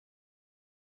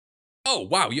Oh,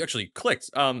 wow, you actually clicked.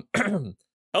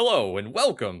 Hello and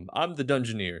welcome. I'm the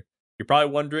Dungeoneer. You're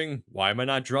probably wondering, why am I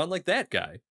not drawn like that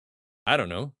guy? I don't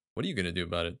know. What are you going to do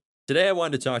about it? Today, I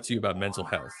wanted to talk to you about mental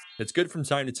health. It's good from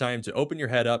time to time to open your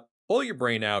head up, pull your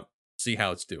brain out, see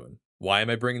how it's doing. Why am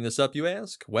I bringing this up, you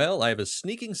ask? Well, I have a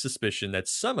sneaking suspicion that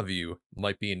some of you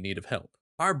might be in need of help.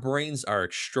 Our brains are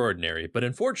extraordinary, but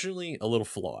unfortunately, a little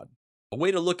flawed. A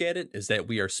way to look at it is that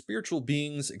we are spiritual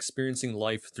beings experiencing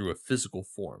life through a physical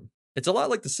form. It's a lot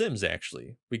like The Sims,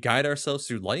 actually. We guide ourselves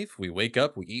through life, we wake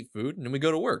up, we eat food, and then we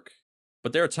go to work.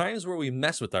 But there are times where we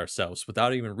mess with ourselves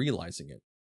without even realizing it.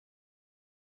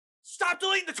 Stop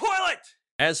deleting the toilet!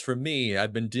 As for me,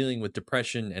 I've been dealing with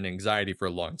depression and anxiety for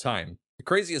a long time. The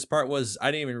craziest part was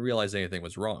I didn't even realize anything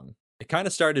was wrong. It kind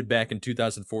of started back in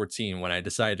 2014 when I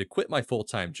decided to quit my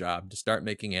full-time job to start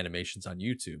making animations on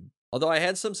YouTube. Although I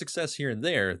had some success here and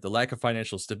there, the lack of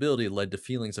financial stability led to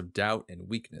feelings of doubt and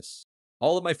weakness.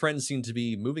 All of my friends seemed to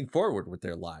be moving forward with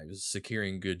their lives,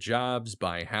 securing good jobs,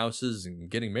 buying houses,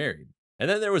 and getting married. And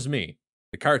then there was me,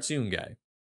 the cartoon guy.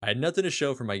 I had nothing to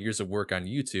show for my years of work on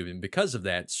YouTube, and because of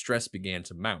that, stress began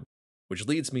to mount, which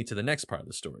leads me to the next part of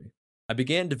the story. I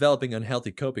began developing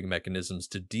unhealthy coping mechanisms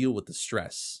to deal with the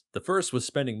stress. The first was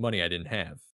spending money I didn't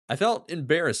have. I felt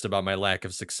embarrassed about my lack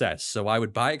of success, so I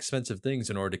would buy expensive things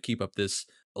in order to keep up this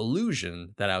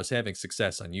illusion that I was having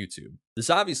success on YouTube. This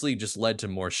obviously just led to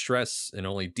more stress and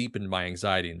only deepened my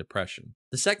anxiety and depression.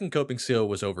 The second coping skill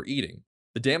was overeating.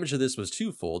 The damage of this was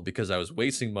twofold because I was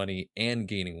wasting money and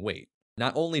gaining weight.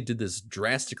 Not only did this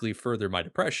drastically further my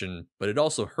depression, but it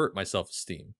also hurt my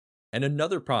self-esteem. And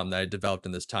another problem that I developed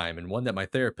in this time, and one that my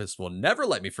therapist will never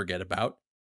let me forget about,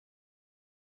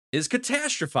 is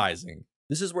catastrophizing.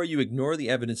 This is where you ignore the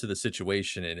evidence of the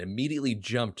situation and immediately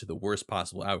jump to the worst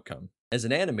possible outcome. As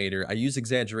an animator, I use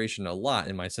exaggeration a lot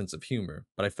in my sense of humor,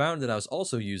 but I found that I was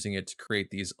also using it to create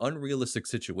these unrealistic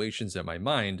situations in my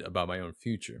mind about my own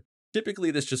future.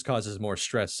 Typically, this just causes more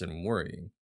stress and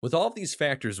worrying. With all of these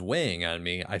factors weighing on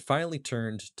me, I finally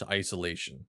turned to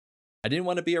isolation. I didn't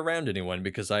want to be around anyone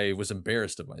because I was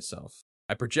embarrassed of myself.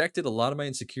 I projected a lot of my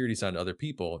insecurities onto other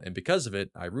people, and because of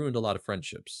it, I ruined a lot of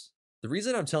friendships. The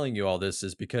reason I'm telling you all this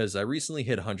is because I recently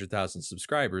hit 100,000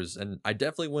 subscribers, and I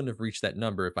definitely wouldn't have reached that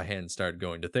number if I hadn't started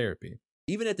going to therapy.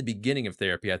 Even at the beginning of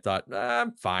therapy, I thought,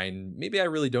 I'm fine, maybe I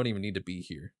really don't even need to be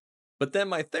here. But then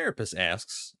my therapist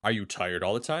asks, are you tired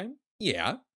all the time?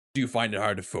 Yeah. Do you find it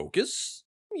hard to focus?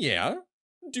 Yeah.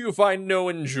 Do you find no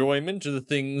enjoyment to the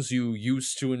things you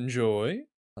used to enjoy?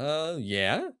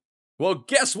 Yeah. Well,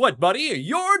 guess what, buddy?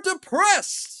 You're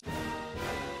depressed!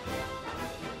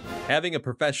 Having a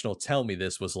professional tell me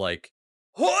this was like,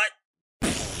 what?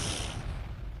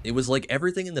 It was like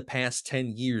everything in the past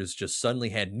 10 years just suddenly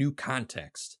had new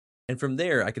context. And from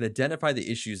there, I could identify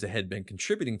the issues that had been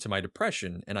contributing to my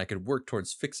depression and I could work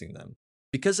towards fixing them.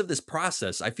 Because of this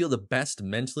process, I feel the best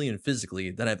mentally and physically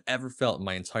that I've ever felt in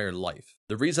my entire life.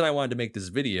 The reason I wanted to make this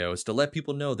video is to let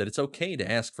people know that it's okay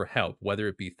to ask for help, whether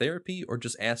it be therapy or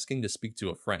just asking to speak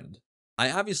to a friend. I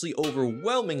obviously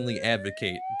overwhelmingly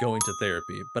advocate going to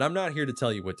therapy, but I'm not here to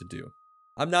tell you what to do.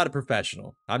 I'm not a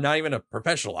professional. I'm not even a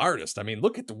professional artist. I mean,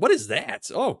 look at what is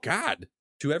that? Oh God.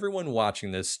 To everyone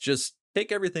watching this, just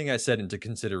take everything I said into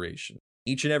consideration.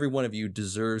 Each and every one of you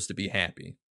deserves to be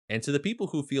happy. And to the people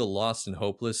who feel lost and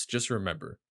hopeless, just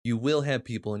remember, you will have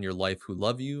people in your life who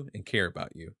love you and care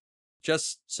about you.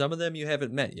 Just some of them you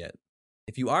haven't met yet.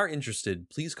 If you are interested,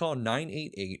 please call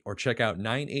 988 or check out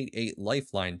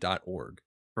 988lifeline.org.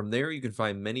 From there, you can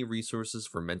find many resources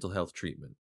for mental health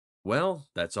treatment. Well,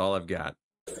 that's all I've got.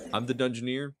 I'm the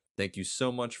Dungeoneer. Thank you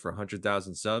so much for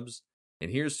 100,000 subs, and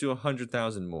here's to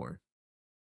 100,000 more.